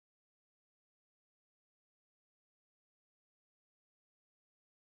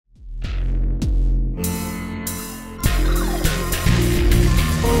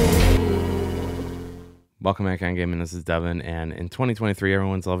Welcome back on Gaming. This is Devin, and in 2023,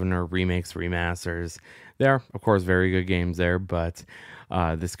 everyone's loving their remakes, remasters. They are, of course, very good games there, but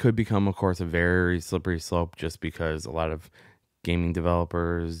this could become, of course, a very slippery slope just because a lot of gaming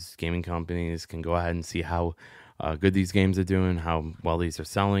developers, gaming companies can go ahead and see how good these games are doing, how well these are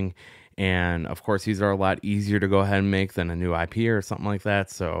selling, and of course, these are a lot easier to go ahead and make than a new IP or something like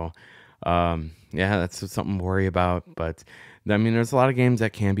that. So, yeah, that's something to worry about, but. I mean, there's a lot of games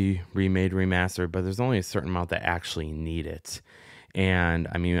that can be remade, remastered, but there's only a certain amount that actually need it. And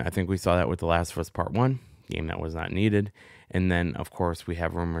I mean, I think we saw that with The Last of Us Part 1, game that was not needed. And then, of course, we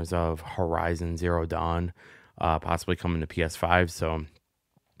have rumors of Horizon Zero Dawn possibly coming to PS5, so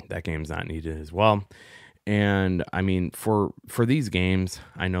that game's not needed as well. And I mean, for these games,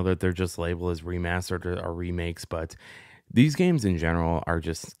 I know that they're just labeled as remastered or remakes, but these games in general are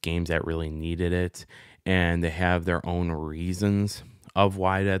just games that really needed it, and they have their own reasons of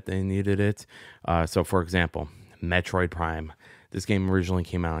why that they needed it. So, for example, Metroid Prime. This game originally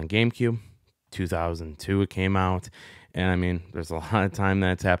came out on GameCube, 2002 it came out, and I mean, there's a lot of time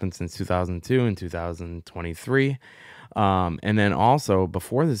that's happened since 2002 and 2023. And then also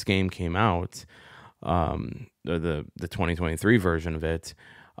before this game came out, the 2023 version of it,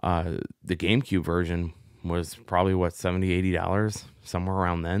 the GameCube version was probably what $70-$80 somewhere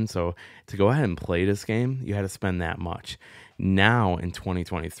around then. So to go ahead and play this game, you had to spend that much. Now in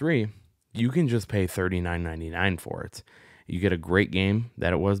 2023, you can just pay $39.99 for it. You get a great game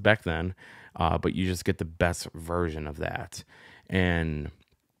that it was back then, but you just get the best version of that. And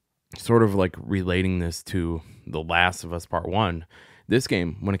sort of like relating this to The Last of Us Part 1, this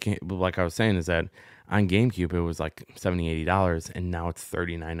game, when it came, like I was saying, is that on GameCube, it was like $70-$80, and now it's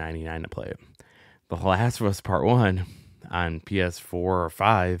 $39.99 to play it. The Last of Us Part 1 on PS4 or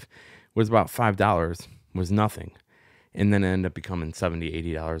 5 was about $5, was nothing. And then it ended up becoming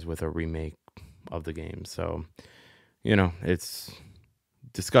 $70-$80 with a remake of the game. So, you know, it's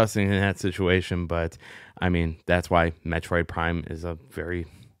disgusting in that situation, but I mean, that's why Metroid Prime is a very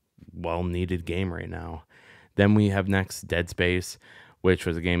well-needed game right now. Then we have next Dead Space, which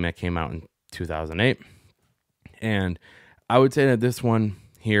was a game that came out in 2008. And I would say that this one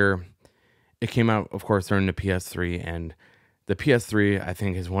here, it came out, of course, during the PS3, and the PS3, I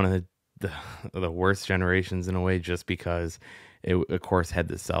think, is one of the worst generations in a way, just because it, of course, had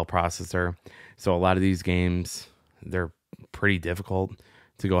the cell processor. So a lot of these games, they're pretty difficult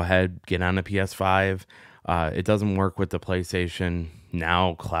to go ahead, get on the PS5. It doesn't work with the PlayStation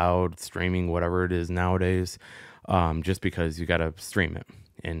Now, cloud, streaming, whatever it is nowadays, just because you got to stream it.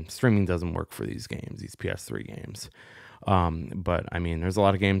 And streaming doesn't work for these games, these PS3 games. But I mean, there's a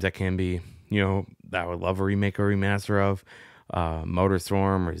lot of games that can be, you know, that I would love a remake or remaster of.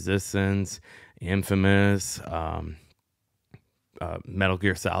 Motorstorm, Resistance, Infamous, Metal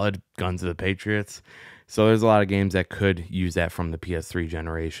Gear Solid, Guns of the Patriots. So there's a lot of games that could use that from the PS3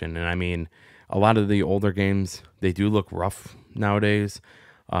 generation. And I mean, a lot of the older games, they do look rough nowadays,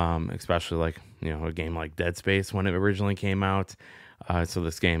 especially like, you know, a game like Dead Space when it originally came out. So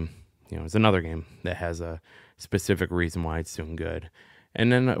this game, you know, is another game that has a specific reason why it's doing good. And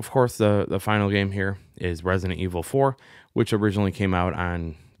then, of course, the final game here is Resident Evil 4, which originally came out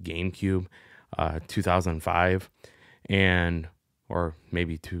on GameCube, 2005, or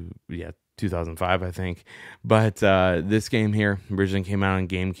maybe 2005, I think. But this game here originally came out on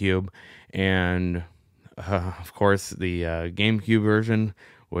GameCube, and of course, the GameCube version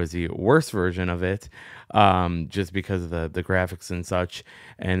was the worst version of it, just because of the graphics and such.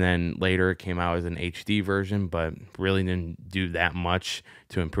 And then later it came out as an HD version, but really didn't do that much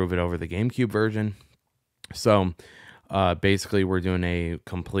to improve it over the GameCube version. So basically, we're doing a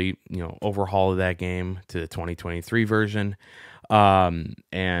complete, you know, overhaul of that game to the 2023 version,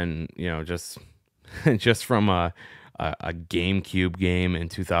 and you know, just just from a GameCube game in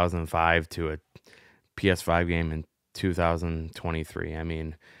 2005 to a PS5 game in 2023. I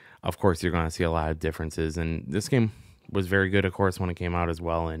mean, of course, you're going to see a lot of differences, and this game was very good, of course, when it came out as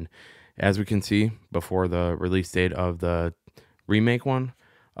well. And as we can see, before the release date of the remake one,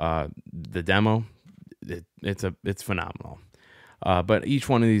 the demo, it's phenomenal. But each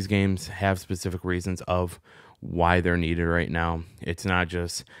one of these games have specific reasons of why they're needed right now. It's not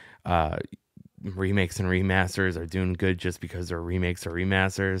just remakes and remasters are doing good just because they're remakes or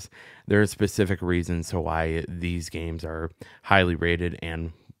remasters. There are specific reasons to why these games are highly rated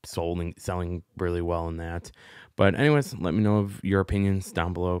and selling really well in that. But anyways, let me know of your opinions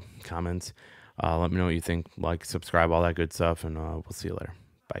down below, comments. Let me know what you think. Like, subscribe, all that good stuff, and we'll see you later.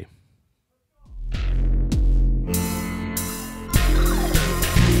 Bye.